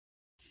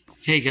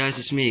Hey guys,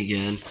 it's me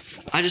again.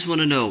 I just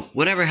want to know,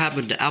 whatever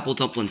happened to Apple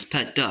Dumplin's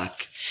pet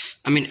duck?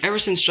 I mean, ever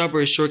since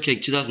Strawberry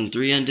Shortcake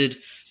 2003 ended,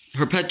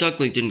 her pet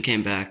duckling didn't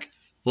came back.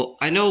 Well,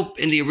 I know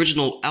in the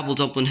original Apple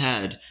Dumpling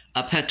had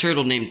a pet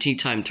turtle named Tea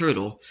Time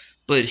Turtle,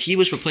 but he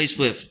was replaced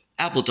with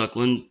Apple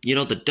Duckling,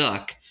 the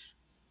duck.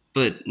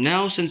 But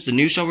now, since the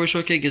new Strawberry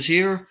Shortcake is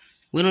here,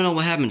 we don't know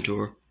what happened to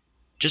her.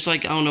 Just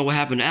like I don't know what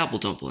happened to Apple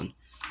Dumpling.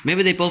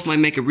 Maybe they both might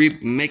make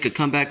a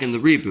comeback in the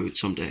reboot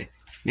someday.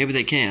 Maybe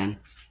they can.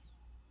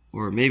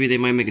 Or maybe they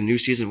might make a new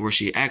season where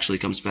she actually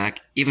comes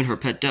back, even her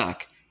pet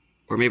duck.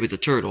 Or maybe the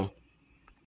turtle.